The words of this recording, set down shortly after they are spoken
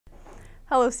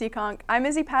Hello Seekonk, I'm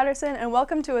Issy Paterson and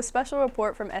welcome to a special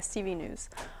report from STV News.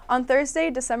 On Thursday,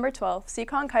 December 12th,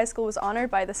 Seekonk High School was honored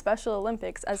by the Special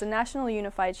Olympics as a National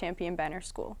Unified Champion Banner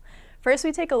School. First,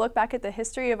 we take a look back at the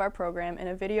history of our program in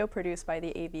a video produced by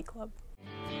the AV Club.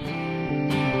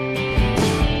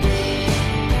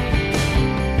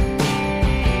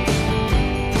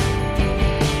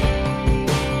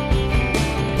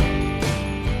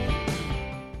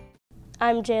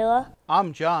 I'm Jayla.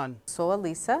 I'm John. So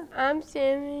Elisa. I'm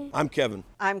Sammy. I'm Kevin.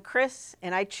 I'm Chris,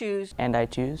 and I choose. And I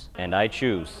choose. And I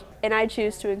choose. And I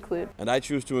choose to include. And I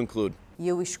choose to include.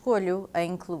 Eu escolho a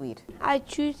incluir. I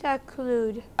choose to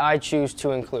include. I choose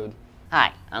to include.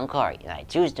 Hi, I'm Corey, and I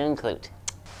choose to include.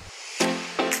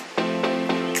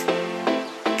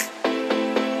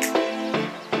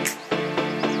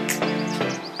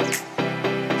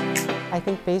 I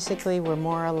think basically we're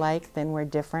more alike than we're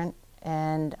different,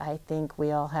 and I think we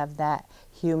all have that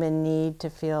human need to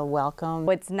feel welcome.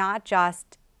 It's not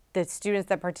just the students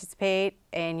that participate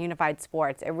in unified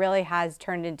sports. It really has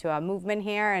turned into a movement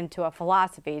here and to a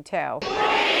philosophy too.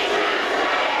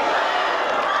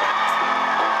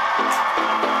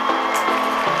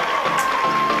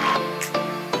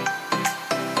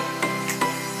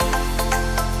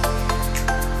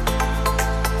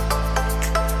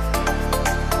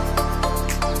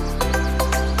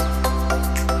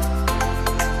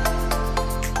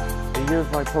 The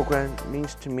Unified program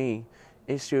means to me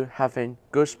is to having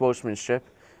good sportsmanship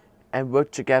and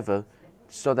work together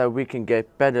so that we can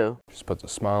get better. Just puts a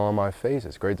smile on my face.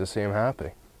 It's great to see him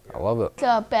happy. I love it.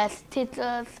 The best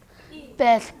teachers,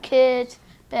 best kids,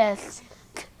 best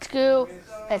school,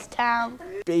 best town.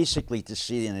 Basically to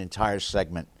see an entire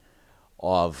segment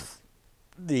of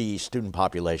the student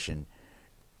population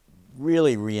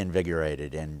really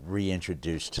reinvigorated and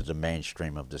reintroduced to the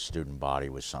mainstream of the student body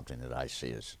was something that I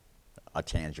see as a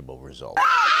tangible result.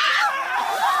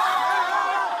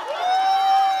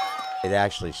 It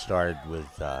actually started with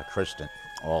Kristen.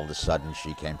 All of a sudden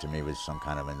she came to me with some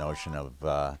kind of a notion of,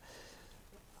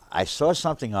 I saw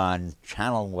something on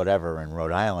channel whatever in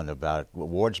Rhode Island about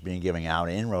awards being given out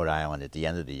in Rhode Island at the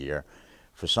end of the year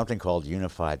for something called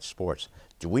Unified Sports.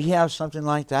 Do we have something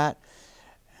like that?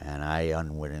 And I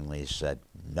unwittingly said,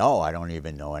 no, I don't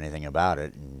even know anything about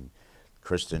it. And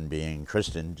Kristen, being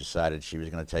Kristen, decided she was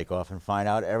going to take off and find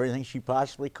out everything she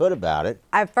possibly could about it.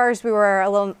 At first, we were a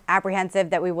little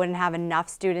apprehensive that we wouldn't have enough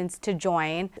students to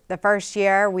join. The first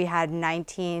year, we had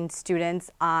 19 students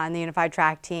on the Unified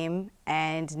Track team,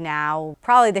 and now,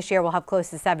 probably this year, we'll have close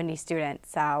to 70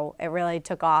 students. So it really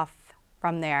took off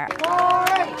from there.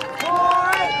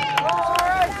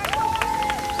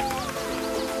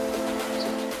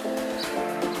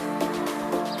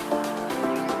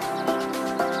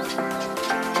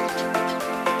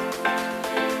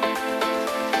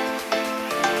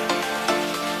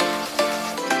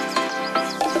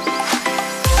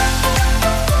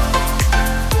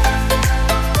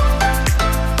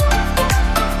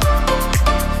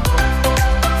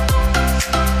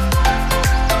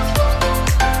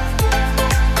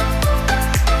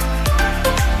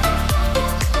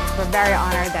 Very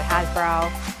honored that Hasbro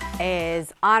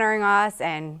is honoring us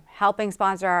and helping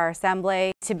sponsor our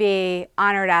assembly. To be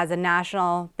honored as a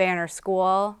national banner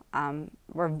school,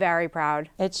 we're very proud.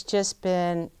 It's just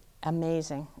been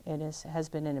amazing. Has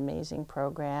been an amazing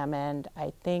program, and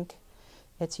I think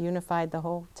it's unified the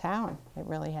whole town. It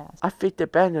really has. I think the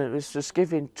banner is just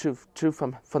given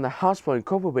from the Hasbro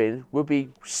Incorporated will be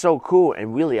so cool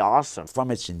and really awesome. From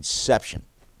its inception,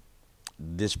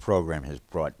 this program has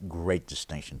brought great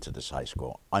distinction to this high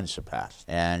school, unsurpassed.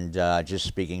 And just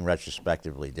speaking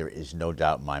retrospectively, there is no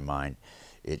doubt in my mind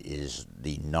it is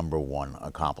the #1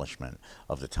 accomplishment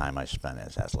of the time I spent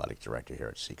as athletic director here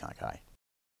at Seekonk High.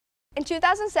 In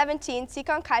 2017,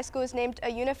 Seekonk High School was named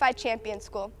a Unified Champion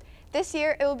School. This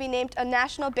year, it will be named a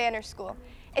National Banner School.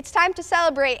 It's time to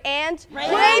celebrate and raise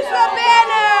the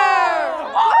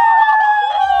banner! Woo!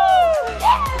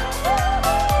 Yeah!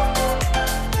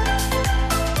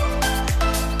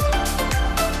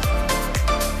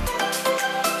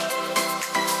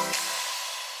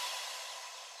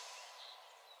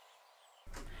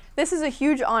 This is a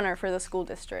huge honor for the school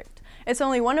district. It's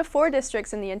only one of 4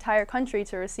 districts in the entire country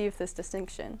to receive this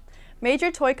distinction. Major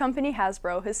toy company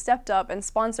Hasbro has stepped up and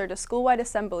sponsored a school-wide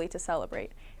assembly to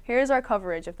celebrate. Here's our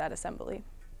coverage of that assembly.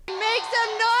 Make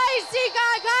some noise,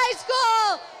 Seekonk High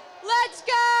School! Let's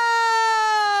go!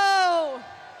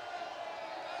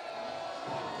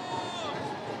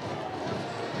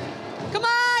 Come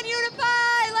on,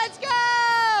 Unify! Let's go!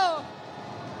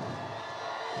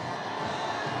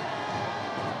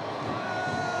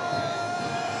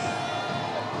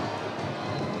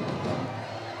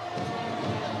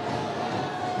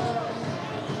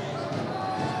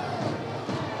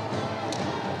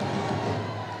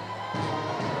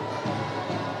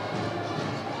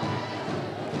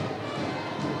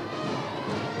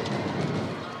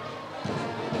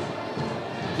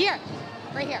 Here,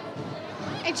 right here.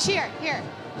 And cheer, here,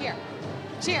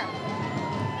 cheer.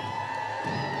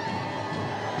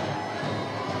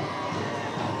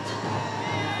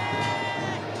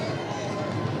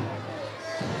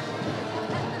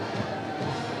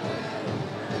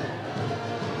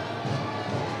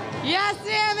 Yes,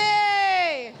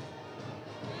 Sammy!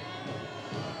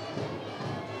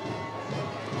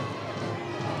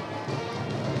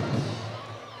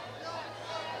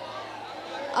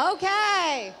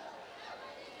 Okay.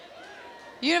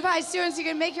 Unified students, you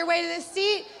can make your way to this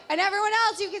seat, and everyone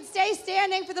else, you can stay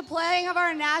standing for the playing of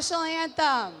our national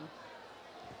anthem.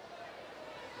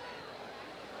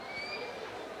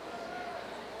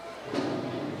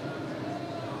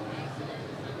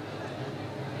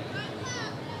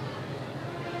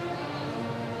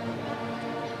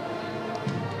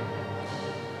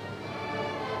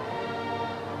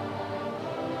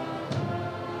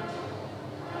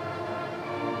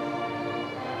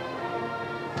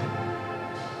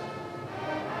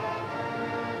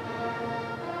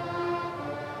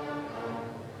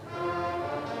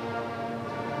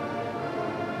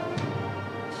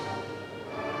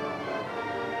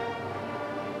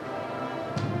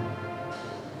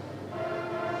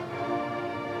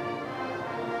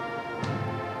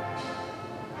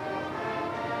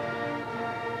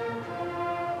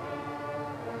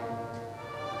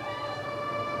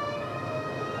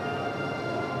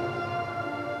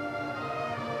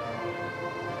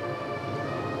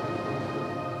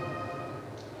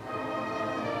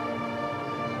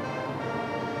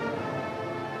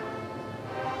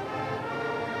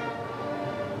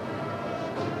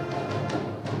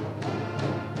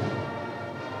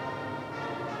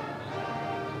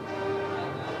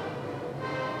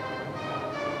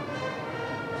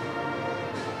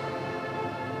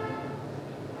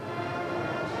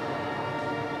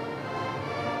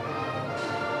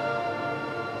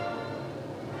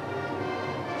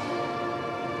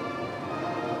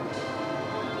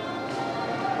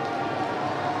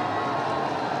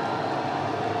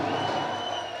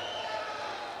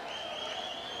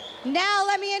 Now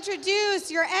let me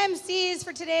introduce your MCs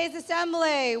for today's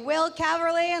assembly, Will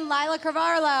Caverly and Lila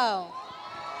Carvalho.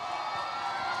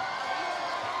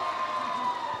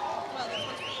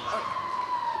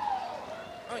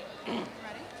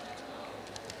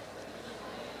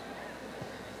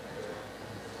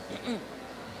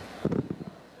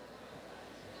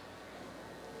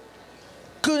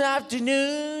 Good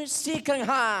afternoon, Seekonk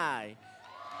High.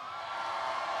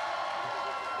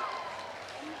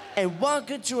 And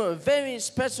welcome to a very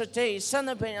special day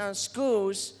celebrating our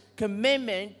school's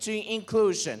commitment to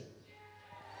inclusion.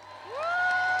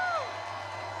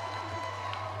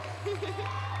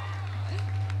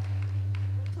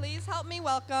 Please help me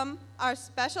welcome our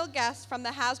special guests from the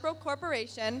Hasbro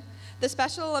Corporation, the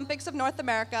Special Olympics of North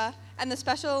America, and the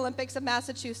Special Olympics of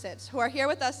Massachusetts, who are here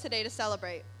with us today to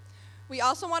celebrate. We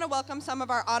also want to welcome some of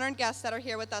our honored guests that are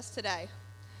here with us today.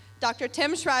 Dr.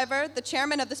 Tim Shriver, the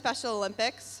chairman of the Special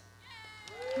Olympics.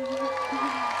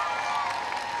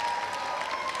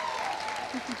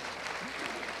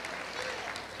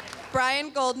 Brian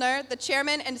Goldner, the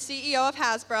chairman and CEO of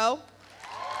Hasbro.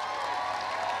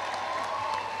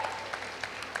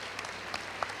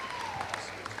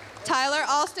 Tyler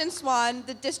Alston Swan,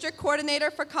 the district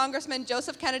coordinator for Congressman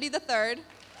Joseph Kennedy III.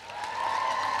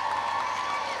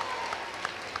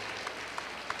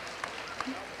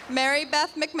 Mary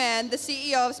Beth McMahon, the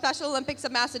CEO of Special Olympics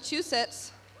of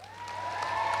Massachusetts.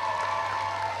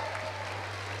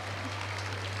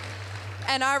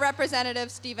 And our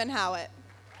representative, Stephen Howitt.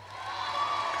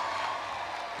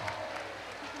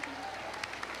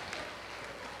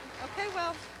 Okay,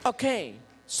 well. Okay,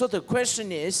 so the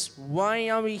question is, why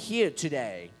are we here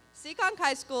today? Seekonk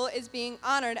High School is being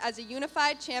honored as a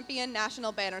unified champion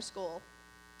national banner school.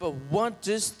 But what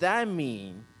does that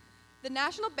mean? The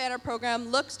National Banner Program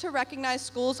looks to recognize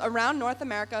schools around North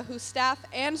America whose staff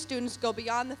and students go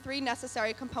beyond the three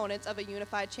necessary components of a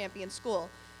unified champion school: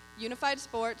 unified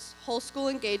sports, whole school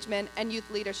engagement, and youth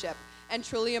leadership, and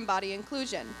truly embody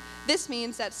inclusion. This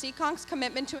means that Seekonk's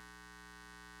commitment to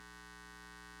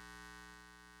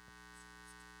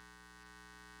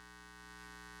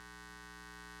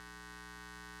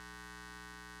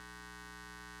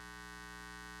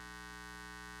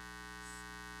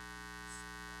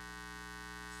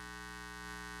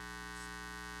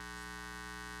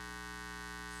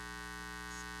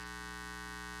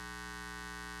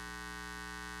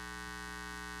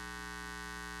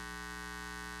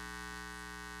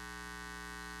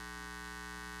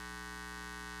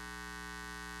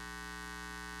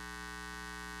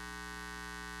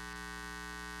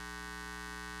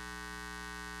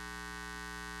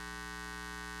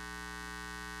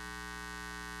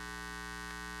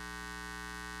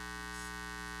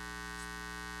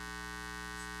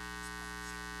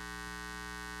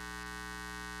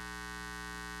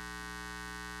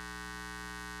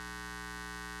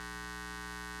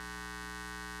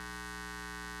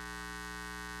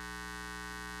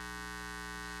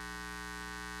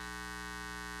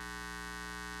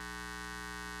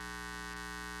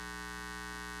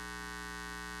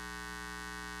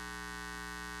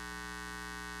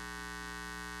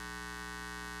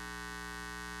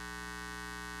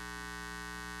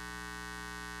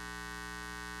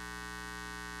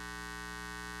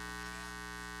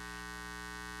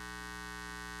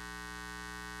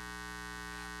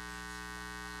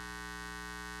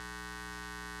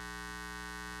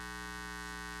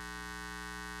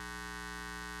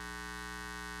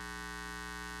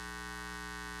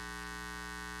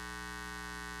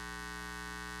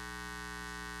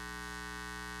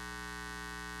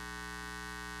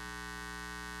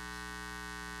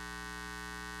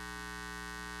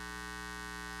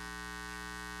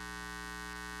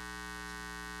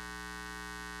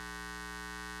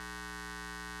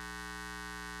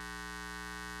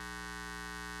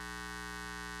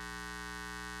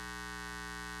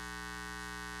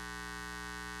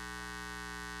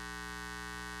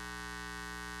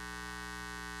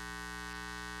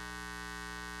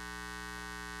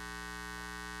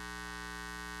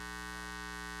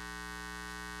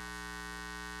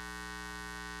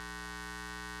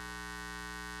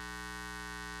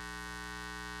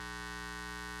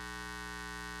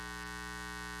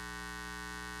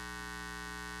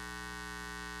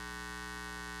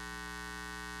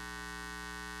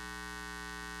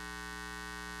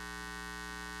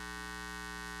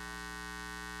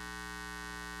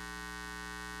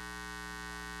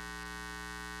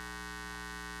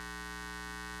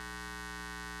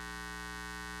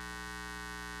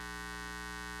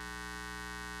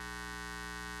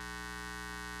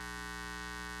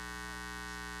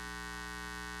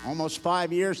almost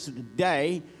 5 years to the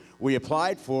day, we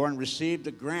applied for and received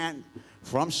a grant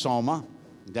from SOMA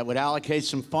that would allocate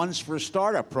some funds for a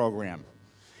startup program.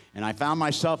 And I found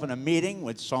myself in a meeting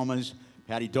with SOMA's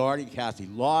Patty Doherty, Kathy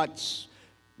Lotz,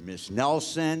 Ms.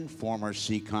 Nelson, former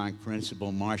Seekonk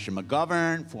Principal Marcia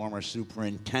McGovern, former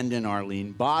Superintendent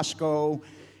Arlene Bosco,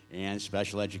 and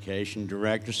Special Education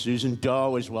Director Susan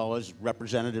Doe, as well as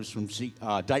representatives from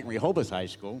Dighton-Rehoboth High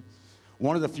School,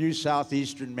 one of the few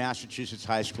southeastern Massachusetts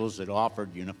high schools that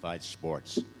offered unified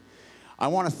sports. I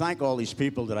want to thank all these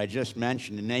people that I just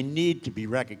mentioned, and they need to be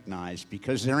recognized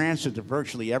because their answer to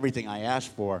virtually everything I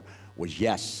asked for was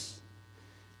yes.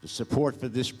 The support for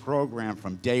this program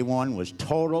from day one was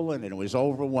total and it was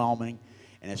overwhelming,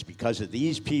 and it's because of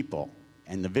these people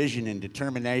and the vision and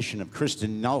determination of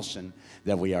Kristen Nelson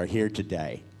that we are here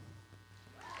today.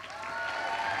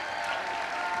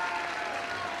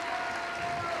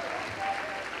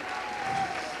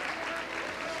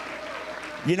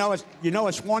 You know,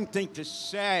 it's one thing to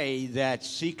say that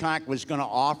Seekonk was going to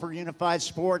offer unified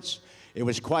sports. It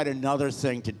was quite another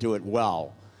thing to do it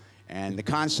well. And the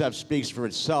concept speaks for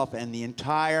itself, and the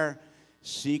entire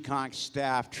Seekonk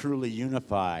staff truly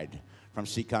unified, from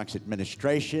Seekonk's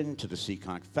administration to the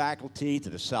Seekonk faculty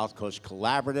to the South Coast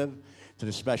Collaborative to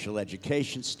the special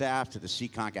education staff to the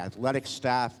Seekonk athletics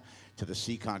staff to the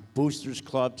Seekonk Boosters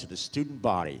Club to the student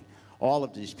body. All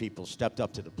of these people stepped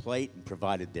up to the plate and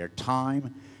provided their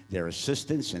time, their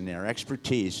assistance, and their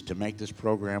expertise to make this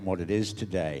program what it is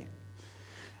today.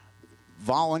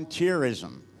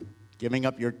 Volunteerism, giving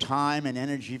up your time and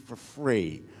energy for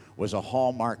free, was a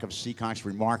hallmark of Seekonk's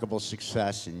remarkable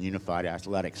success in unified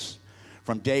athletics.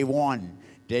 From day one,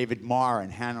 David Marr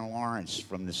and Hannah Lawrence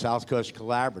from the South Coast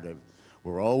Collaborative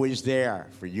were always there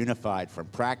for unified, from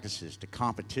practices to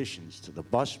competitions to the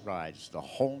bus rides, the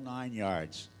whole 9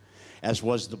 yards, as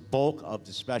was the bulk of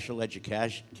the special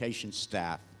education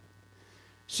staff.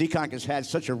 Seekonk has had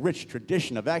such a rich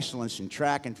tradition of excellence in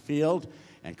track and field,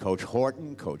 and Coach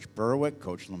Horton, Coach Berwick,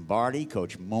 Coach Lombardi,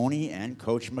 Coach Mooney, and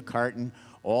Coach McCartan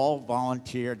all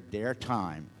volunteered their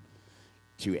time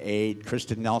to aid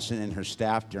Kristen Nelson and her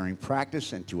staff during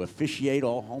practice and to officiate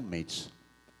all home meets.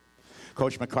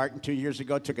 Coach McCartan 2 years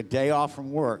ago took a day off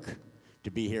from work to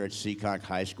be here at Seekonk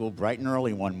High School bright and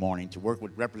early one morning to work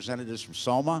with representatives from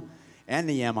SOMA and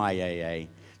the MIAA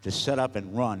to set up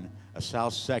and run a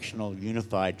South Sectional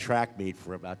Unified track meet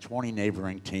for about 20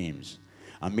 neighboring teams,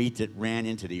 a meet that ran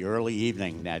into the early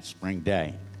evening that spring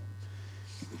day.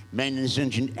 Maintenance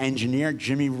engineer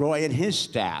Jimmy Roy and his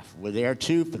staff were there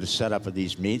too for the setup of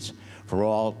these meets, for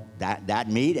all that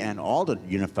meet and all the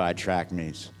unified track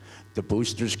meets. The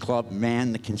Boosters Club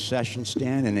manned the concession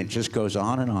stand, and it just goes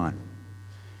on and on.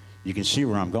 You can see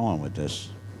where I'm going with this.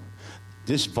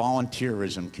 This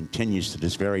volunteerism continues to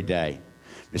this very day.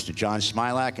 Mr. John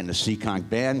Smilak and the Seekonk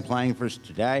Band playing for us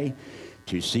today,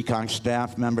 to Seekonk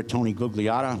staff member Tony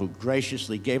Gugliotta, who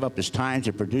graciously gave up his time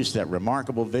to produce that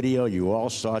remarkable video you all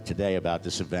saw today about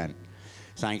this event.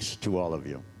 Thanks to all of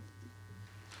you.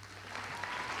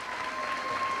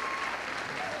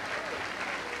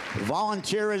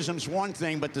 Volunteerism's one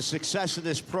thing, but the success of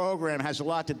this program has a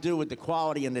lot to do with the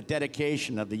quality and the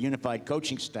dedication of the unified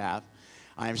coaching staff.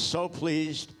 I am so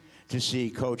pleased to see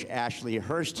Coach Ashley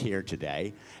Hurst here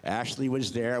today. Ashley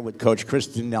was there with Coach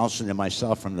Kristen Nelson and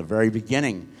myself from the very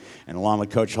beginning, and along with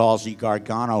Coach Halsey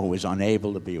Gargano, who was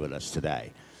unable to be with us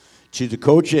today. To the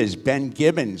coaches, Ben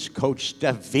Gibbons, Coach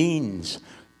Steph Veens,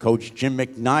 Coach Jim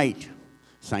McKnight,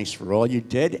 thanks for all you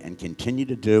did and continue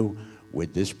to do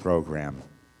with this program.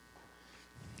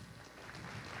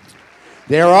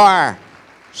 There are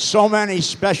so many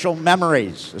special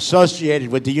memories associated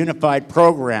with the unified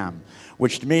program,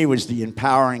 which to me was the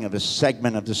empowering of a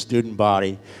segment of the student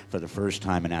body for the first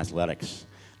time in athletics.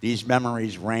 These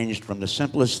memories ranged from the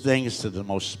simplest things to the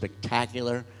most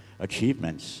spectacular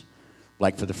achievements,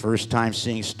 like for the first time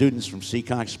seeing students from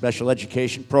Seekonk special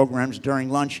education programs during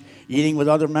lunch eating with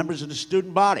other members of the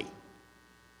student body,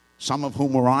 some of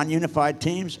whom were on unified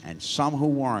teams and some who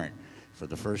weren't for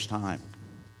the first time.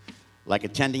 Like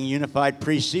attending unified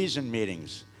preseason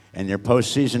meetings and their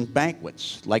postseason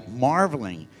banquets, like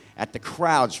marveling at the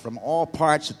crowds from all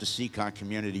parts of the Seekonk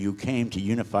community who came to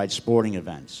unified sporting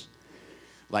events.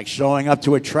 Like showing up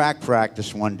to a track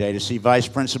practice one day to see Vice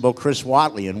Principal Chris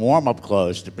Watley in warm-up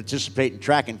clothes to participate in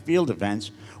track and field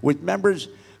events with members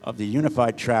of the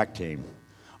unified track team.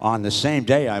 On the same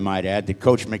day, I might add, that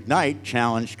Coach McKnight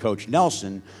challenged Coach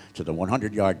Nelson to the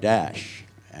 100-yard dash,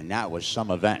 and that was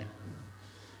some event.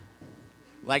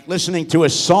 Like listening to a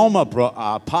SOMA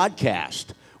podcast,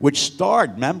 which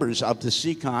starred members of the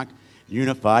Seekonk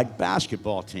Unified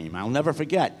basketball team. I'll never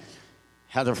forget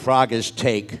Heather Fraga's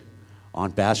take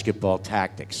on basketball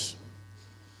tactics.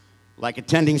 Like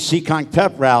attending Seekonk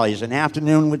pep rallies, an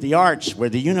afternoon with the arts, where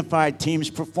the unified team's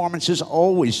performances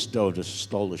always stole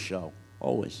the show,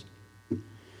 always.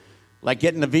 Like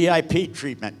getting the VIP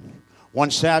treatment one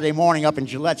Saturday morning up in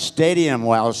Gillette Stadium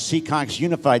while Seekonk's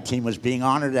unified team was being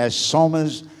honored as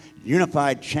SOMA's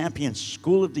Unified Champion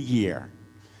School of the Year.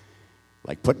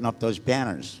 Like putting up those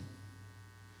banners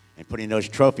and putting those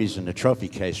trophies in the trophy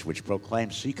case, which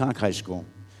proclaimed Seekonk High School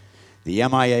the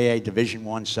MIAA Division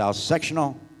I South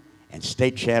Sectional and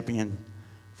state champion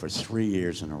for 3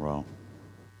 years in a row.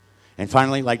 And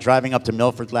finally, like driving up to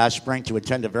Milford last spring to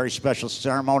attend a very special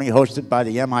ceremony hosted by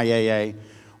the MIAA,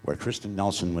 where Kristen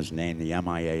Nelson was named the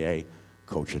MIAA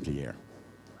Coach of the Year.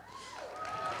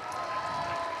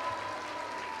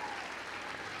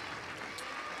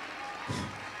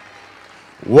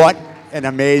 What an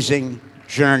amazing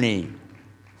journey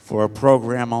for a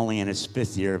program only in its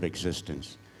 5th year of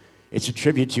existence. It's a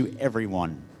tribute to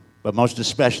everyone, but most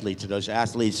especially to those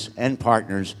athletes and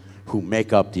partners who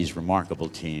make up these remarkable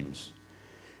teams.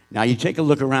 Now, you take a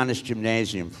look around this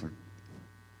gymnasium,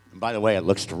 and by the way, it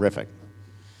looks terrific,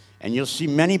 and you'll see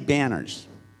many banners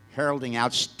heralding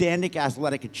outstanding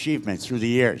athletic achievement through the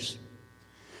years,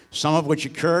 some of which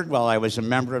occurred while I was a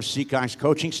member of Seekonk's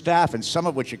coaching staff, and some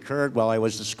of which occurred while I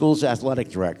was the school's athletic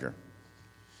director.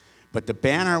 But the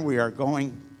banner we are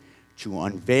going to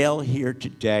unveil here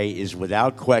today is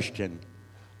without question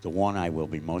the one I will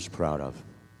be most proud of.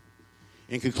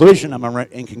 In conclusion, I'm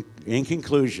reminded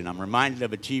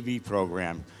of a TV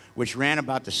program which ran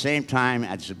about the same time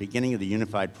as the beginning of the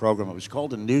Unified program. It was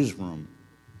called The Newsroom.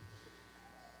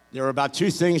 There were about 2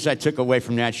 things I took away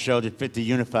from that show that fit the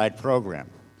Unified program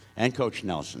and Coach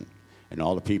Nelson and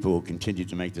all the people who continued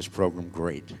to make this program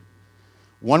great.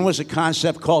 One was a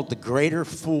concept called the greater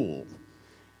fool,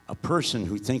 a person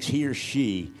who thinks he or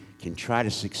she can try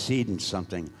to succeed in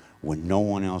something when no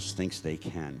one else thinks they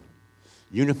can.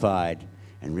 Unified,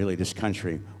 and really this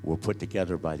country, were put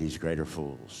together by these greater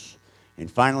fools. And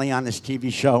finally, on this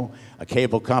TV show, a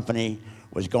cable company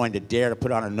was going to dare to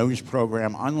put on a news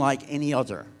program unlike any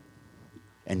other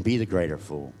and be the greater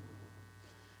fool.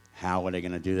 How are they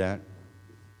going to do that?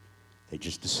 They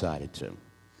just decided to.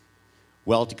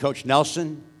 Well, to Coach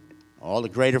Nelson, all the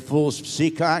greater fools of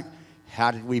Seekonk,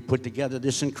 how did we put together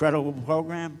this incredible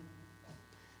program?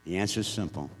 The answer is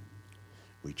simple.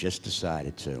 We just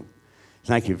decided to.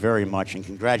 Thank you very much, and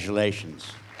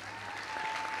congratulations.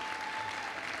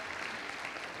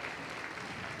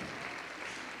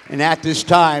 And at this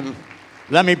time,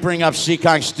 let me bring up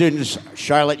Seekonk students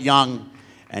Charlotte Young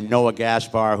and Noah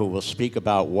Gaspar, who will speak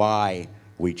about why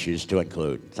we choose to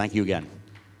include. Thank you again.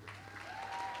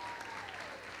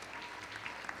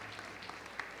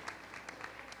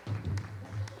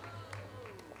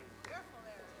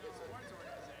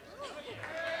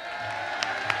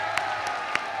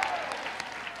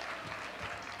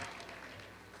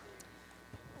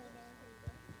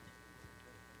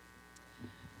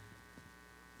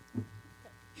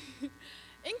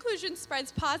 Inclusion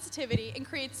spreads positivity and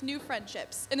creates new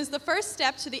friendships and is the first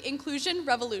step to the inclusion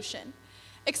revolution.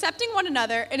 Accepting one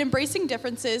another and embracing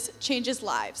differences changes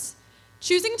lives.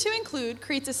 Choosing to include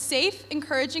creates a safe,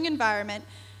 encouraging environment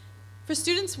for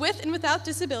students with and without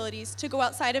disabilities to go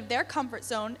outside of their comfort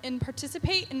zone and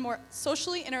participate in more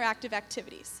socially interactive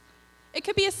activities. It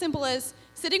could be as simple as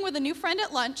sitting with a new friend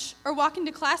at lunch or walking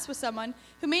to class with someone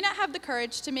who may not have the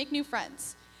courage to make new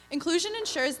friends. Inclusion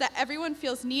ensures that everyone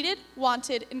feels needed,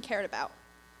 wanted, and cared about.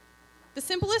 The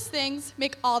simplest things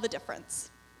make all the difference.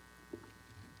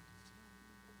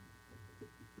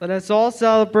 Let us all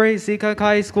celebrate Seekonk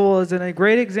High School as a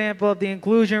great example of the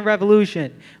inclusion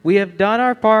revolution. We have done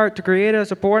our part to create a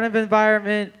supportive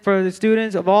environment for the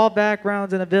students of all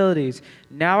backgrounds and abilities.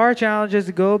 Now our challenge is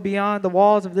to go beyond the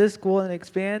walls of this school and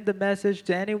expand the message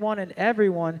to anyone and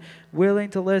everyone willing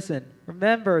to listen.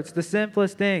 Remember, it's the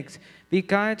simplest things. Be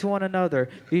kind to one another.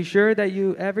 Be sure that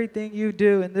everything you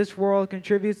do in this world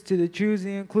contributes to the Choose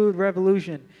the Include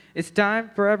revolution. It's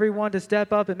time for everyone to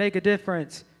step up and make a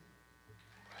difference.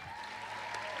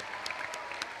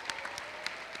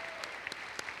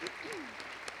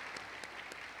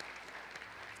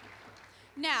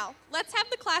 Now, let's have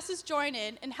the classes join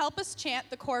in and help us chant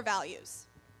the core values.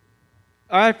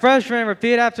 All right, freshmen,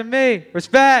 repeat after me.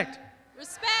 Respect.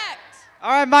 Respect.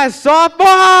 All right, my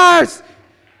sophomores.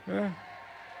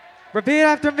 Repeat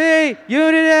after me.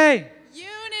 Unity.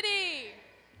 Unity.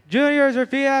 Juniors,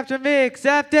 repeat after me.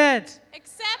 Acceptance.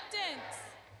 Acceptance.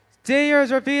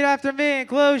 Seniors, repeat after me.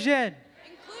 Inclusion.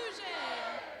 Inclusion.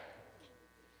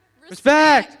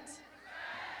 Respect.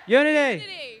 Unity.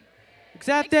 Unity.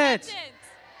 Acceptance.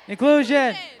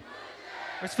 Inclusion.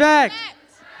 Respect.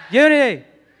 Unity.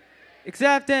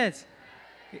 Acceptance.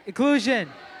 Inclusion.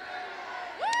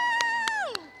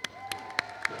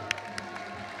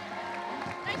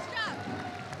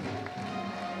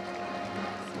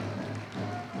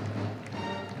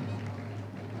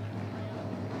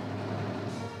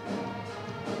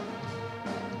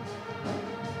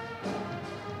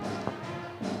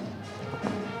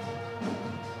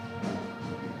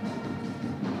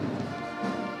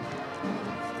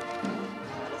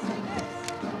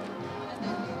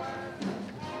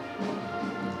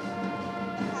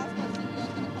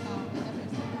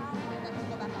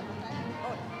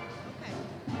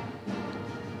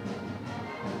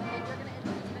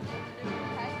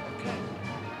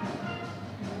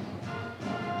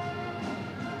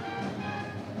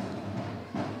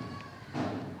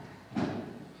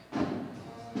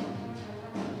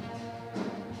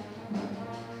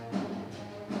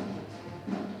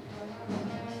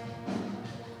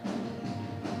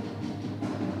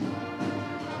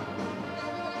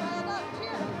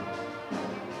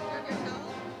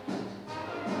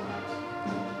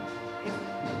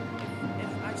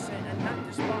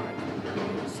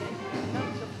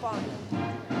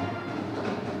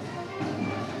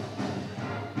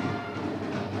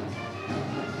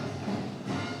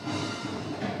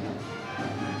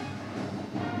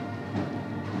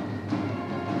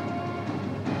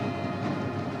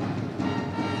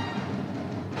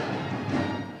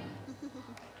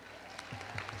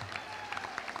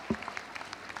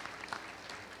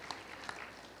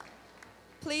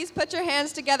 Please put your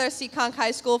hands together, Seekonk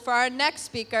High School, for our next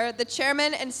speaker, the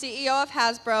Chairman and CEO of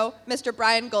Hasbro, Mr.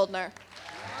 Brian Goldner.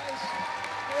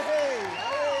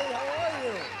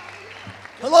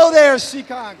 Hello there,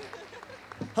 Seekonk.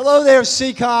 Hello there,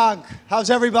 Seekonk. How's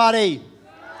everybody?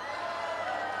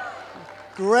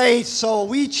 Great. So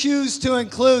we choose to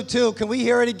include, too. Can we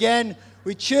hear it again?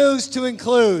 We choose to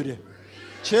include.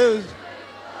 Choose.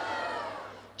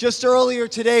 Just earlier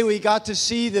today, we got to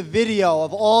see the video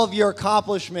of all of your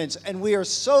accomplishments, and we are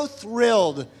so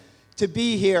thrilled to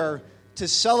be here to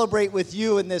celebrate with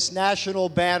you in this National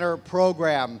Banner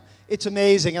program. It's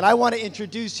amazing, and I want to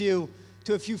introduce you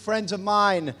to a few friends of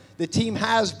mine, the Team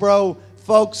Hasbro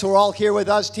folks who are all here with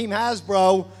us. Team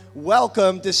Hasbro,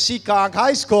 welcome to Seekonk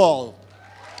High School.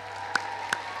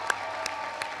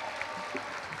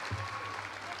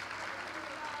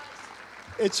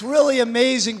 It's really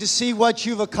amazing to see what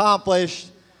you've accomplished.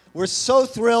 We're so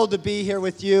thrilled to be here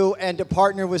with you and to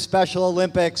partner with Special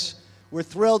Olympics. We're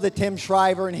thrilled that Tim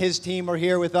Shriver and his team are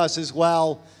here with us as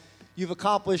well. You've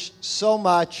accomplished so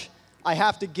much. I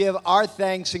have to give our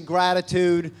thanks and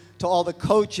gratitude to all the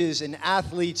coaches and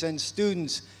athletes and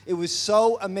students. It was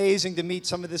so amazing to meet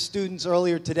some of the students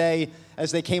earlier today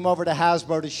as they came over to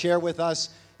Hasbro to share with us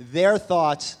their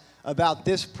thoughts about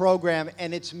this program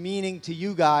and its meaning to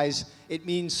you guys. It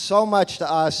means so much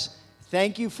to us.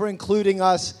 Thank you for including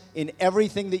us in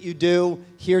everything that you do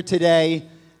here today.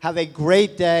 Have a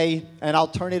great day, and I'll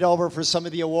turn it over for some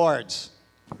of the awards.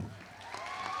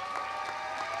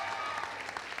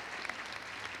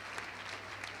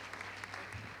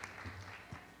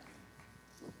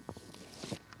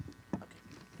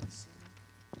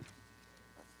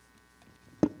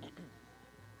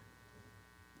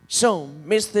 So,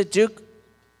 Mr. Duke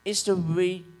is the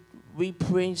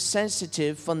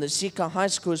representative from the Seekonk High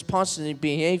School's positive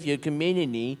behavior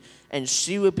community, and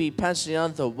she will be passing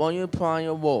out the Royal Pride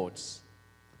Awards.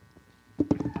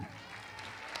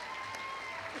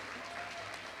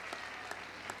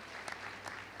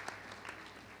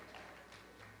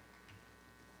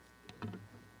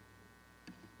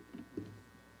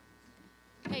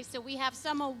 Okay, so we have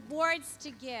some awards to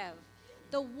give.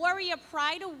 The Warrior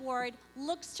Pride Award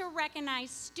looks to recognize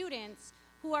students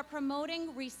who are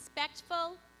promoting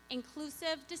respectful,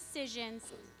 inclusive decisions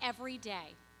every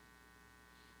day.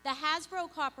 The Hasbro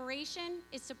Corporation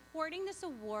is supporting this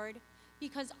award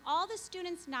because all the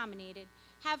students nominated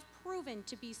have proven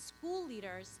to be school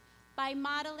leaders by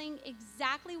modeling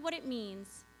exactly what it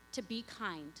means to be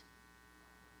kind.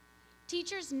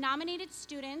 Teachers nominated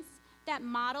students that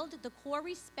modeled the core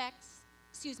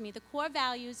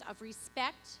values of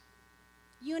respect,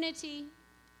 unity,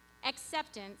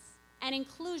 acceptance, and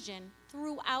inclusion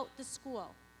throughout the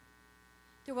school.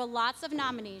 There were lots of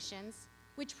nominations,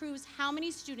 which proves how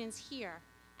many students here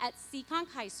at Seekonk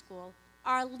High School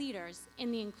are leaders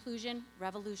in the inclusion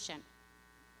revolution.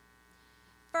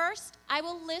 First, I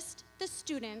will list the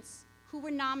students who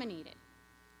were nominated.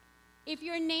 If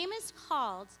your name is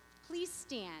called, please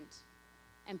stand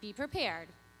and be prepared,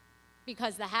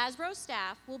 because the Hasbro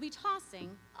staff will be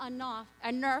tossing a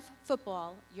Nerf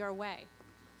football your way.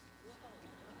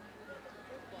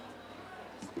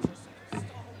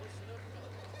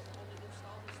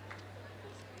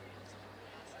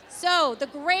 So the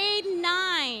grade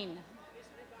 9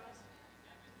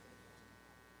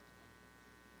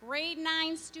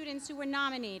 students who were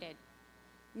nominated: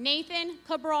 Nathan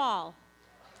Cabral,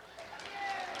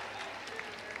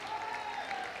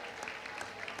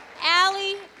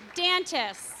 Allie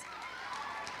Dantis,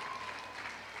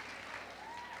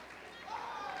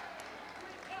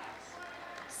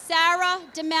 Sarah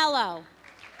DeMello,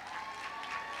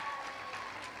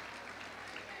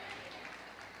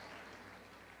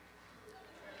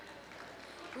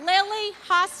 Lily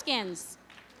Hoskins,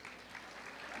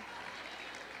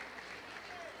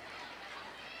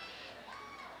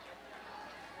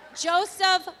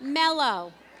 Joseph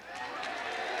Mello,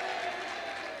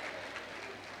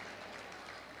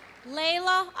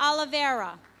 Layla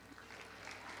Oliveira,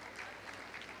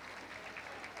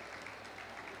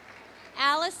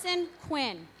 Allison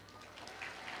Quinn,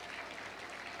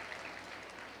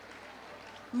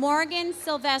 Morgan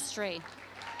Silvestri,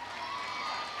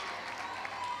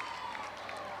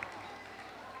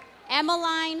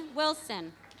 Emmeline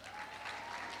Wilson.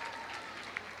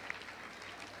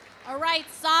 All right,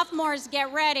 sophomores,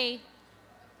 get ready.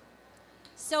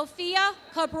 Sophia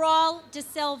Cabral de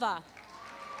Silva.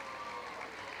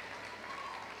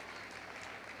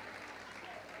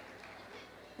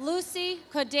 Lucy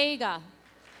Codega.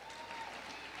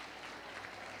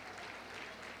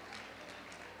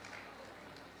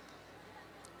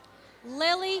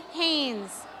 Lily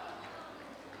Haynes.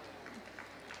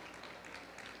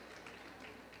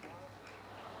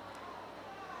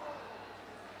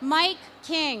 Mike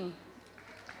King.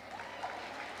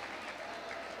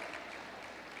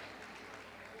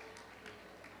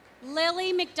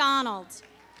 Lily McDonald.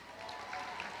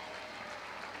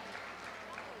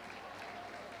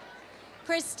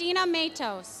 Christina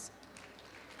Matos.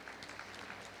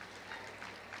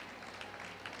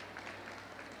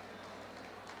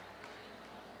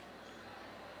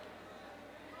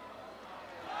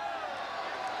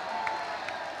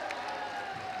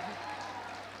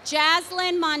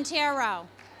 Jaslyn Montero.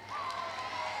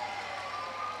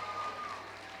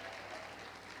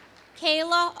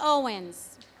 Kayla Owens.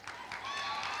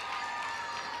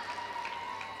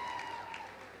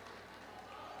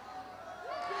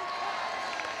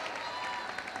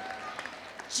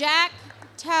 Jack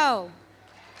Toe.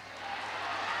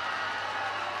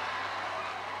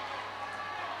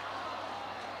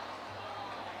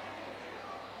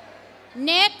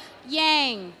 Nick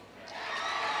Yang.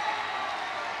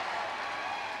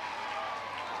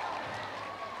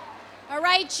 All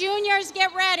right, juniors,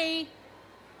 get ready.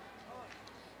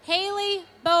 Haley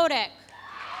Bodick.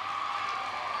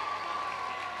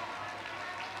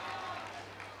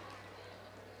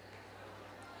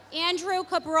 Andrew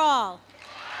Cabral.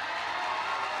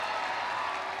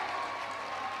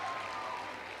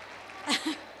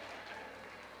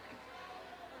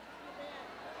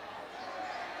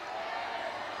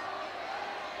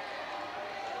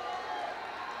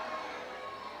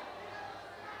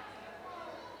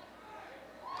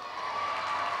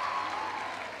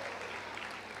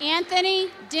 Anthony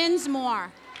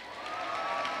Dinsmore.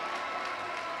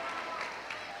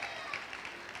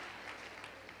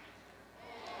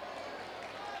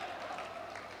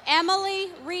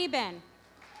 Emily Reben.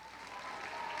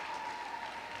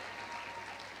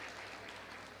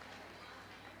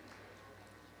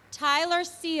 Tyler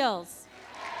Seals.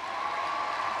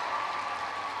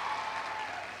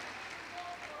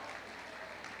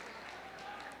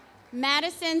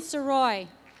 Madison Soroy.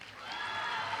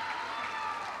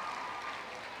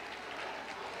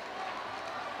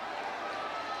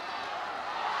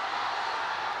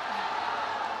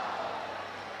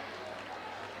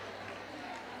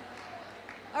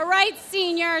 All right,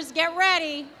 seniors, get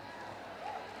ready.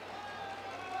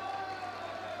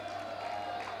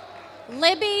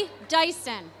 Libby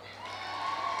Dyson.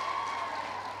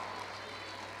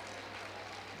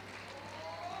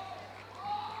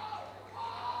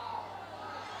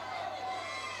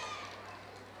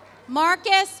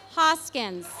 Marcus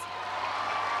Hoskins.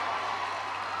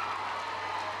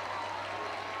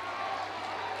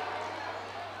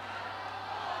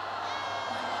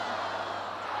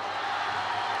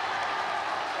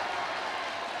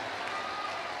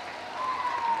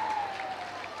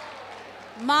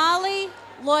 Molly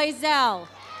Loisel.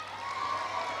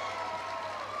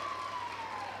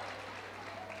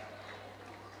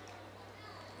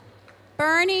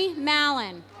 Bernie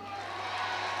Mallon.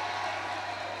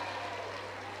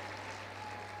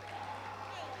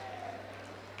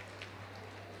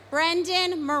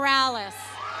 Brendan Morales.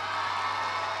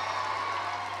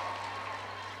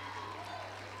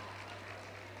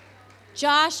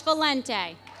 Josh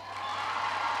Valente.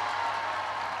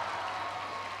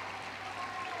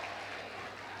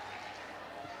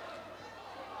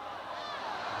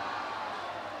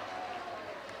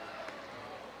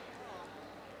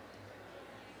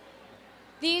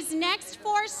 These next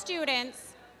 4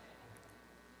 students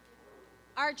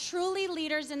are truly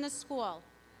leaders in the school.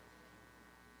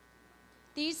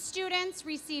 These students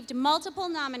received multiple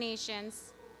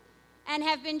nominations and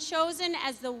have been chosen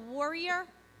as the Warrior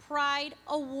Pride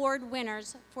Award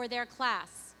winners for their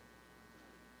class.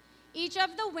 Each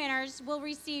of the winners will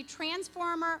receive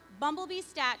Transformer Bumblebee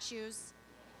statues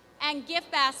and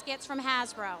gift baskets from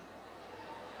Hasbro.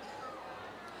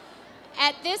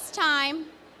 At this time,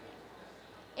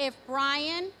 if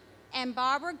Brian and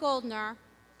Barbara Goldner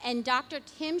and Dr.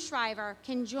 Tim Shriver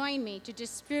can join me to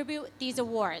distribute these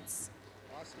awards.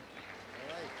 Awesome.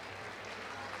 All right.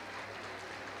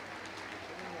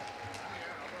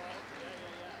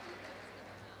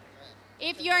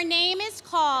 If your name is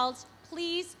called,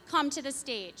 please come to the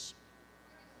stage.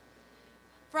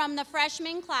 From the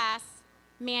freshman class,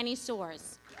 Manny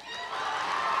Soares.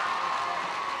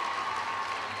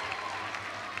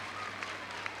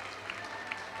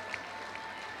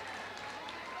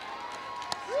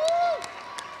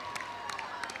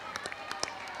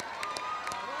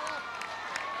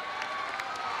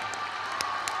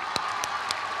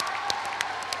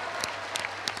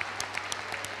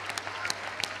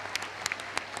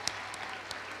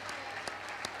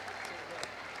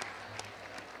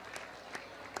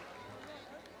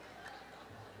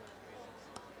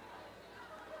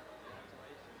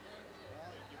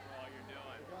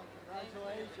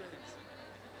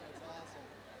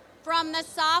 From the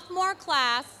sophomore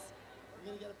class,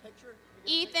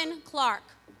 Ethan Clark.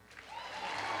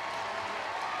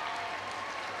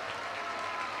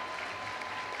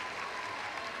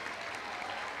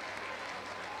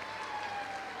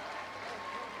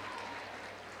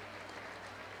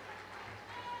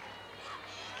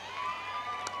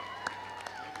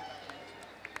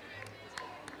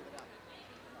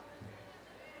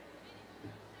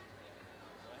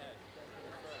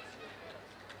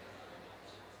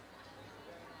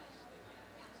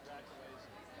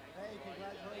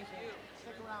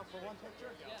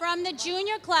 From the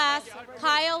junior class,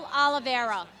 Kyle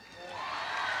Oliveira.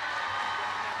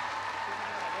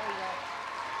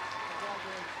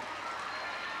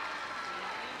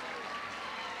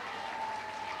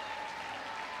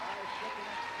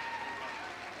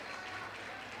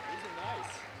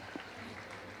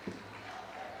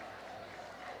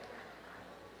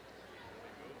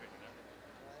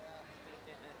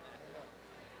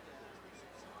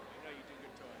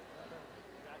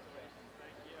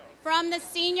 From the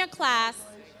senior class,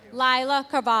 Lila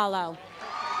Carvalho.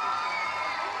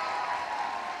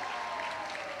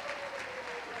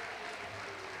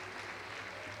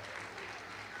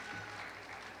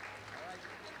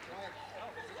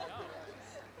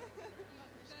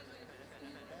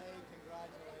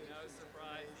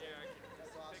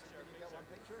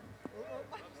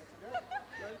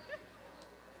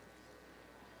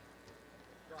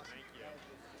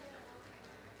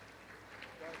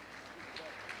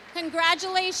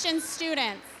 Congratulations,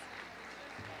 students.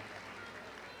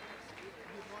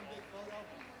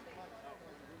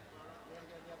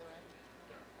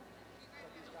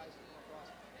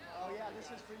 Oh yeah, this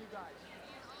is for you guys.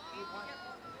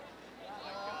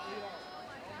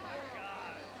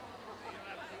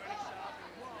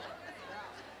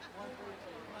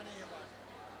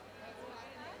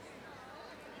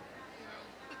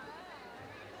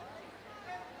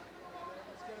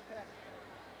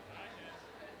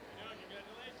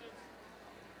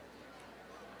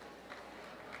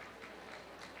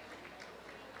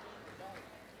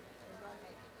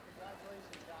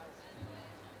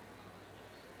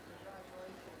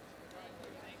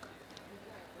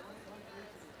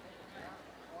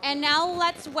 And now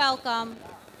let's welcome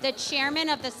the chairman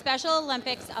of the Special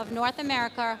Olympics of North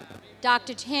America,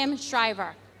 Dr. Tim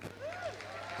Shriver.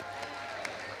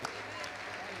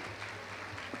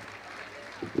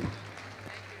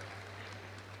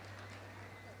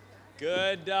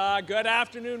 Good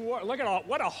afternoon. Look at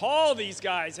what a haul these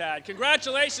guys had.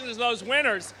 Congratulations to those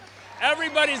winners.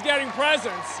 Everybody's getting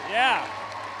presents. Yeah.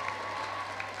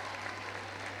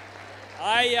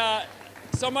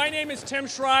 So my name is Tim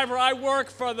Shriver. I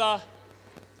work for the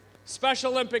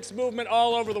Special Olympics movement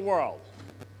all over the world.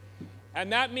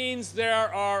 And that means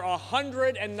there are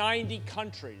 190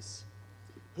 countries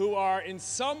who are in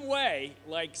some way,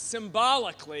 like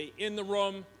symbolically, in the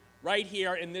room right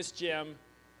here in this gym.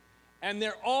 And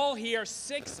they're all here,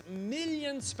 6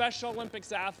 million Special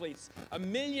Olympics athletes,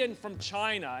 1 million from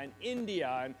China and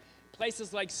India and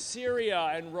places like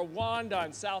Syria and Rwanda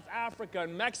and South Africa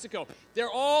and Mexico.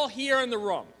 They're all here in the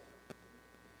room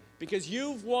because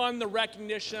you've won the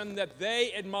recognition that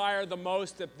they admire the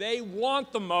most, that they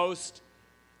want the most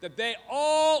that they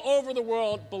all over the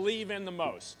world believe in the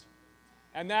most.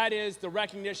 And that is the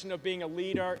recognition of being a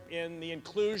leader in the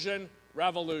inclusion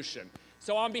revolution.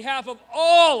 So on behalf of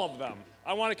all of them,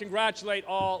 I want to congratulate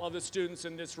all of the students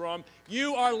in this room.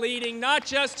 You are leading not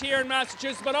just here in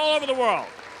Massachusetts, but all over the world.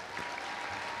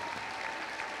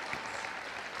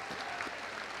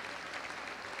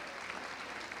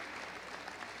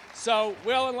 So,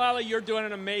 Will and Lila, you're doing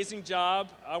an amazing job.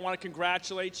 I want to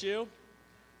congratulate you.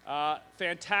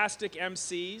 Fantastic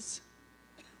MCs.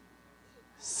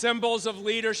 Symbols of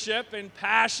leadership and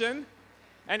passion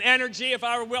and energy. If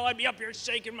I were Will, I'd be up here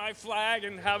shaking my flag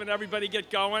and having everybody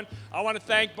get going. I want to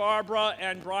thank Barbara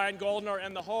and Brian Goldner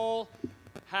and the whole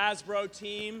Hasbro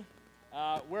team.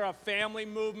 We're a family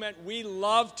movement. We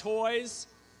love toys.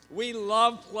 We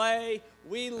love play.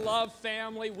 We love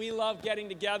family. We love getting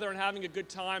together and having a good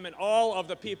time, and all of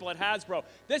the people at Hasbro.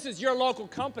 This is your local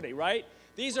company, right?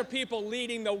 These are people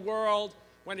leading the world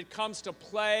when it comes to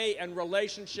play and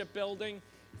relationship building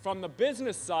from the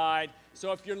business side.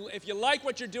 So if you like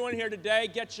what you're doing here today,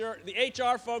 the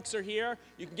HR folks are here.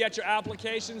 You can get your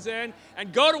applications in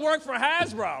and go to work for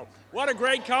Hasbro. What a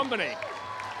great company.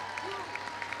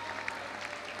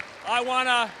 I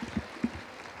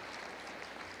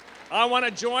want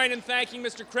to join in thanking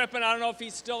Mr. Crippen. I don't know if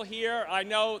he's still here. I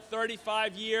know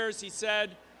 35 years. He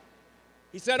said,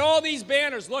 all these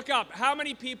banners, look up. How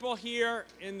many people here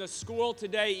in the school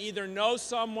today either know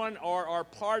someone or are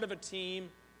part of a team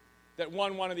that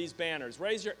won one of these banners?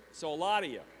 So a lot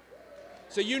of you.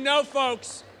 So you know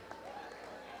folks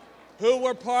who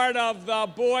were part of the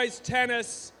boys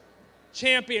tennis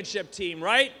championship team,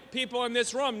 right? People in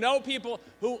this room know people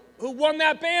who won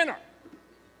that banner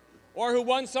or who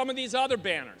won some of these other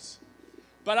banners.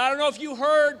 But I don't know if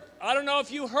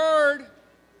you heard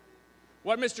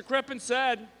what Mr. Crippen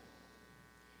said.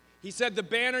 He said the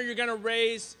banner you're going to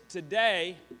raise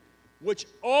today, which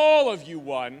all of you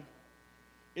won,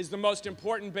 is the most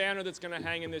important banner that's going to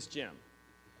hang in this gym.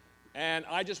 And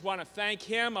I just want to thank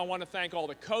him. I want to thank all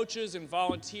the coaches and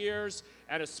volunteers,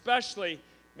 and especially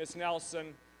Ms.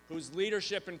 Nelson, whose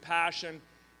leadership and passion,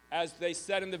 as they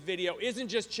said in the video, isn't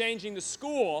just changing the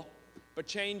school, but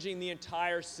changing the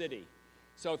entire city.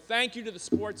 So thank you to the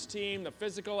sports team, the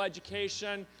physical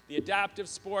education, the adaptive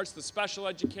sports, the special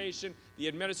education, the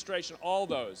administration, all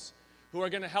those who are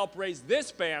going to help raise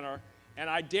this banner, and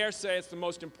I dare say it's the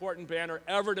most important banner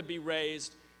ever to be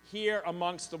raised here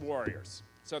amongst the Warriors.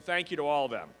 So thank you to all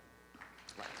of them.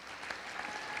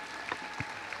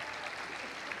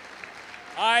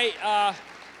 I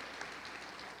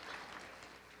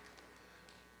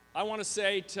want to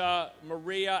say to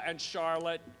Maria and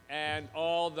Charlotte and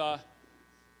all the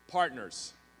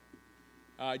partners,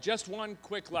 just one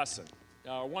quick lesson,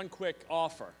 one quick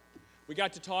offer. We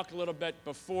got to talk a little bit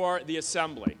before the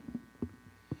assembly.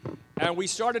 And we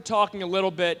started talking a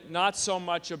little bit, not so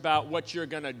much about what you're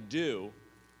going to do.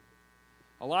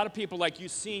 A lot of people like you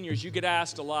seniors, you get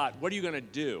asked a lot, what are you going to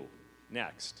do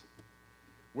next?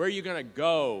 Where are you going to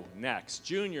go next?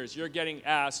 Juniors, you're getting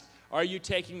asked, are you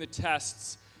taking the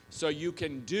tests so you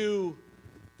can do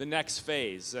the next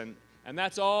phase? And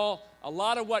that's all, a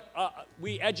lot of what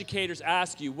we educators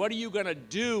ask you, what are you going to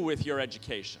do with your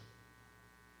education?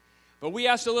 But we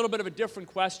asked a little bit of a different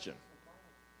question.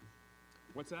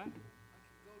 What's that?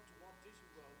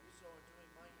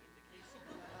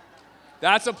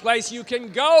 That's a place you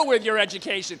can go with your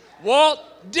education. Walt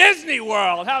Disney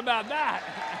World, how about that?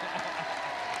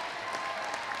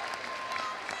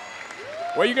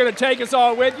 Well, you going to take us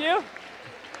all with you?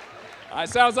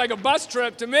 Sounds like a bus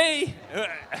trip to me.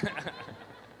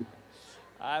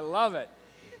 I love it.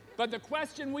 But the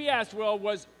question we asked Will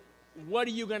was, what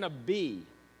are you going to be?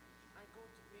 I'm going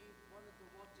to be one of the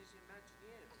Walt Disney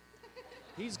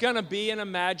Imagineers. He's going to be an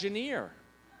Imagineer.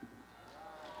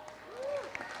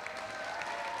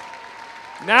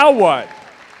 Now what?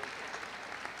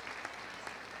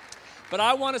 But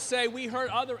I want to say we heard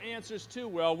other answers too,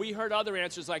 Will. We heard other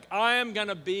answers like, I am going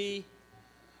to be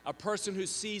a person who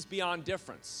sees beyond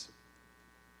difference.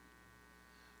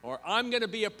 Or I'm going to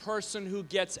be a person who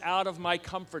gets out of my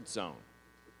comfort zone.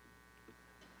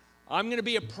 I'm going to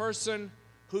be a person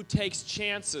who takes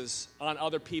chances on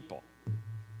other people.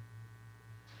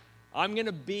 I'm going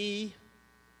to be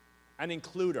an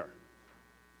includer.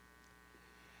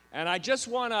 And I just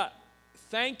want to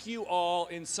thank you all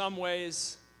in some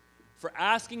ways for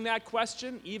asking that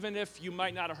question, even if you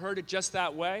might not have heard it just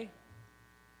that way.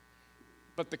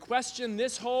 But the question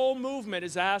this whole movement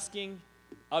is asking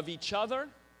of each other,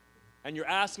 and you're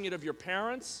asking it of your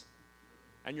parents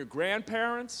and your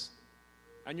grandparents,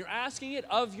 and you're asking it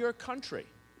of your country.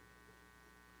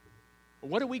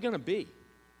 What are we going to be?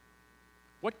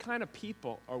 What kind of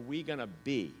people are we going to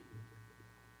be?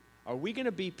 Are we going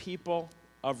to be people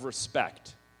of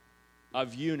respect,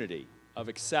 of unity, of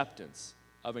acceptance,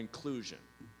 of inclusion?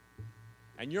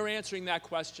 And you're answering that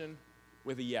question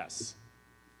with a yes.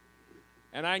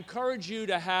 And I encourage you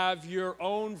to have your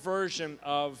own version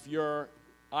of your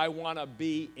I want to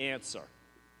be answer.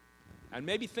 And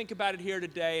maybe think about it here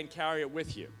today and carry it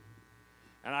with you.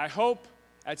 And I hope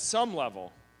at some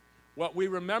level what we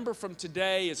remember from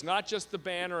today is not just the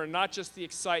banner and not just the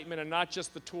excitement and not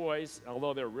just the toys,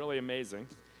 although they're really amazing,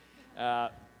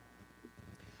 but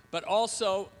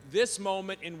also this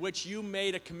moment in which you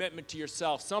made a commitment to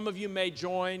yourself. Some of you may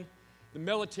join the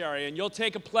military and you'll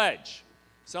take a pledge.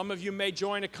 Some of you may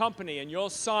join a company and you'll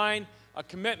sign a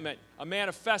commitment, a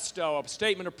manifesto, a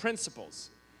statement of principles.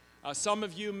 Some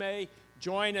of you may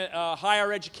join a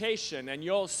higher education and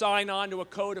you'll sign on to a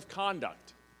code of conduct.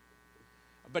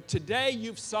 But today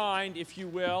you've signed, if you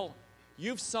will,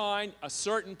 you've signed a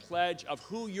certain pledge of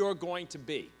who you're going to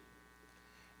be.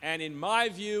 And in my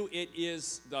view, it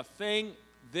is the thing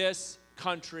this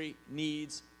country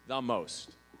needs the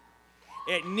most.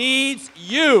 It needs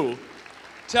you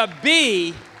to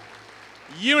be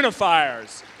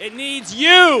unifiers. It needs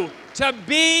you to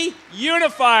be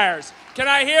unifiers. Can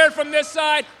I hear it from this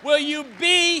side? Will you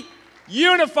be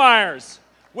unifiers?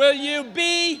 Will you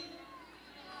be?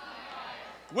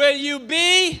 Will you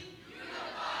be?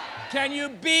 Can you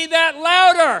be that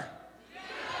louder?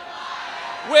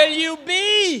 Will you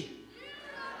be?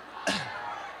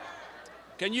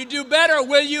 Can you do better?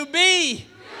 Will you be?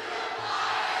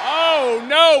 Oh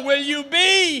no, will you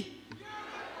be?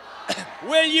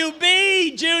 Will you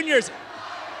be, juniors?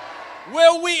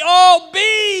 Will we all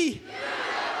be?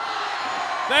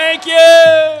 Thank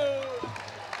you.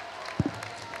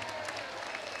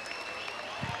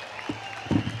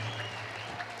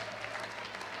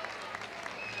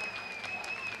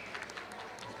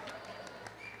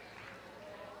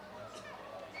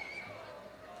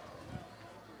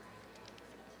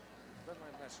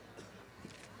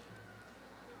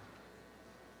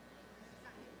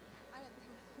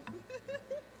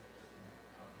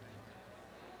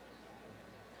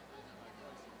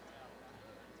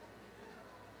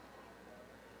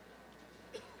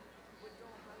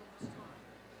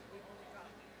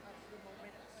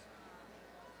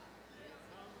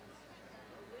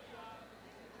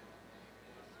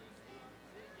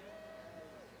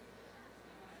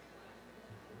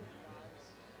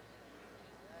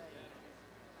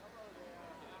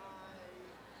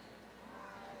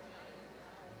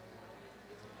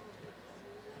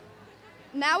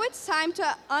 Now it's time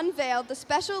to unveil the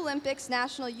Special Olympics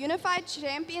National Unified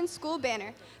Champion School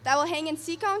banner that will hang in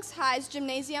Seekonk High's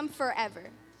gymnasium forever.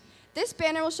 This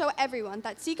banner will show everyone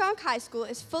that Seekonk High School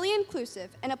is fully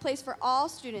inclusive and a place for all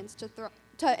students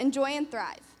to enjoy and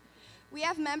thrive. We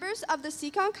have members of the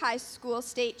Seekonk High School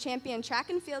State Champion Track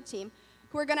and Field team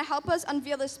who are going to help us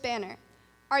unveil this banner.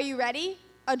 Are you ready?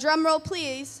 A drum roll,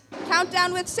 please.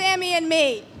 Countdown with Sammy and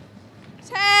me.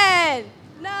 10,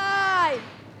 9,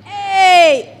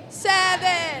 8,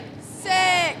 7,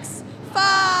 6,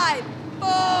 5,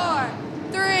 4,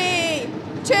 3,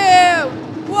 2,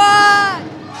 1.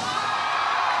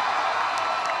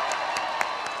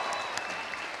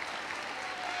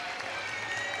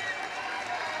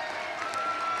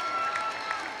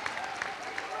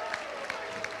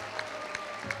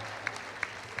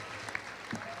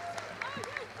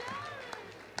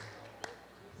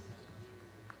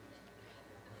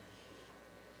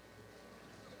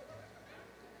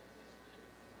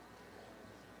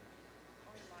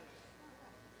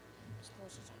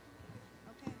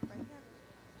 Okay, right here.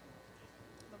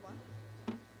 The what?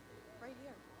 Right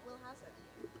here. Will has it.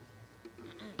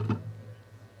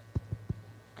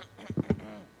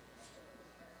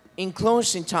 In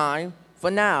closing time,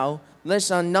 for now,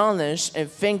 let's acknowledge and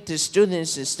thank the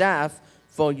students and staff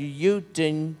for you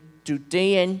doing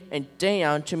day in and day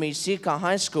out to make Seekonk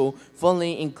High School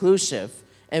fully inclusive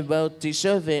and well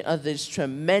deserving of this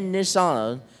tremendous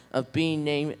honor of being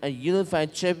named a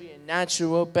Unified Champion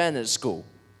Natural Banner School.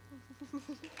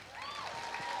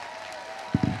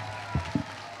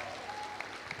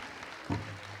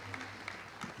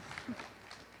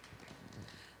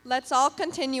 Let's all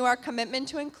continue our commitment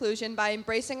to inclusion by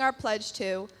embracing our pledge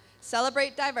to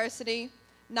celebrate diversity,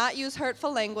 not use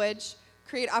hurtful language,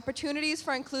 create opportunities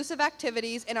for inclusive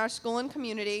activities in our school and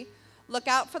community, look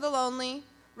out for the lonely,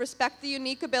 respect the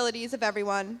unique abilities of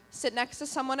everyone, sit next to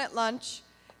someone at lunch,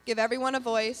 give everyone a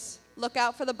voice, look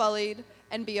out for the bullied,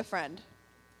 and be a friend.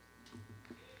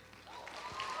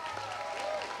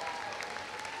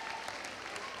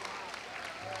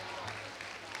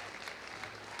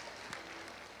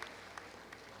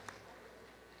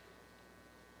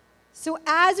 So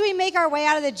as we make our way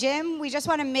out of the gym, we just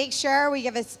want to make sure we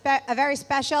give a very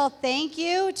special thank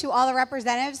you to all the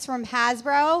representatives from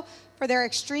Hasbro for their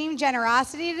extreme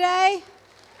generosity today.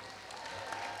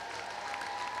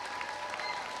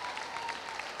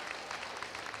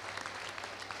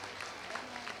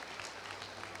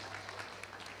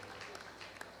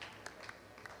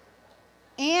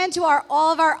 And to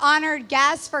all of our honored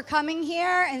guests for coming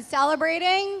here and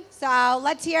celebrating. So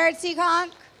let's hear it,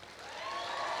 Seekonk.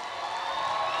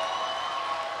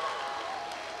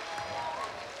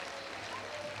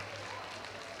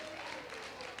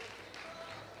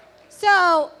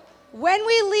 So when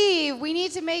we leave, we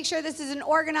need to make sure this is an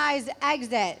organized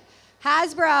exit.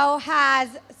 Hasbro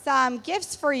has some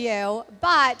gifts for you,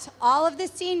 but all of the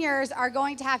seniors are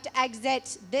going to have to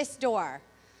exit this door.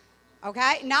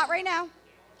 Okay, not right now.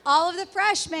 All of the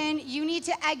freshmen, you need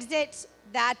to exit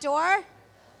that door.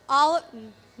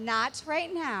 Not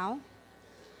right now.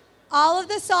 All of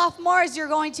the sophomores, you're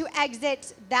going to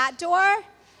exit that door,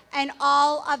 and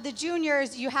all of the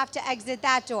juniors, you have to exit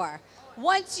that door.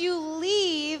 Once you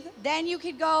leave, then you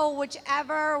can go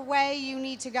whichever way you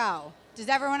need to go. Does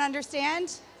everyone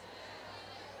understand?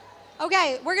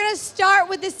 Okay, we're gonna start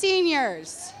with the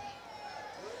seniors.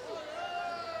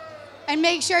 And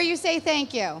make sure you say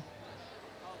thank you.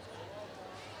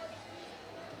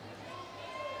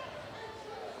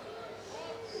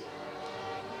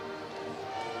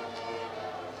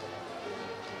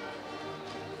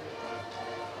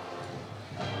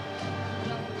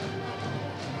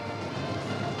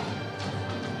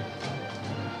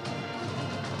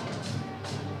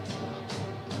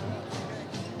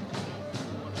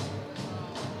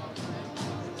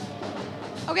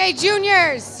 Okay,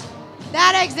 juniors,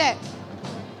 that exit.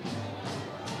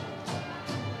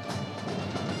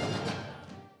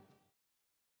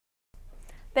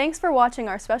 Thanks for watching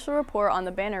our special report on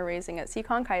the banner raising at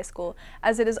Seekonk High School,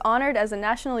 as it is honored as a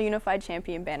National Unified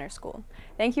Champion Banner School.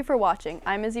 Thank you for watching.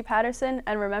 I'm Issy Paterson,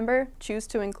 and remember, choose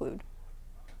to include.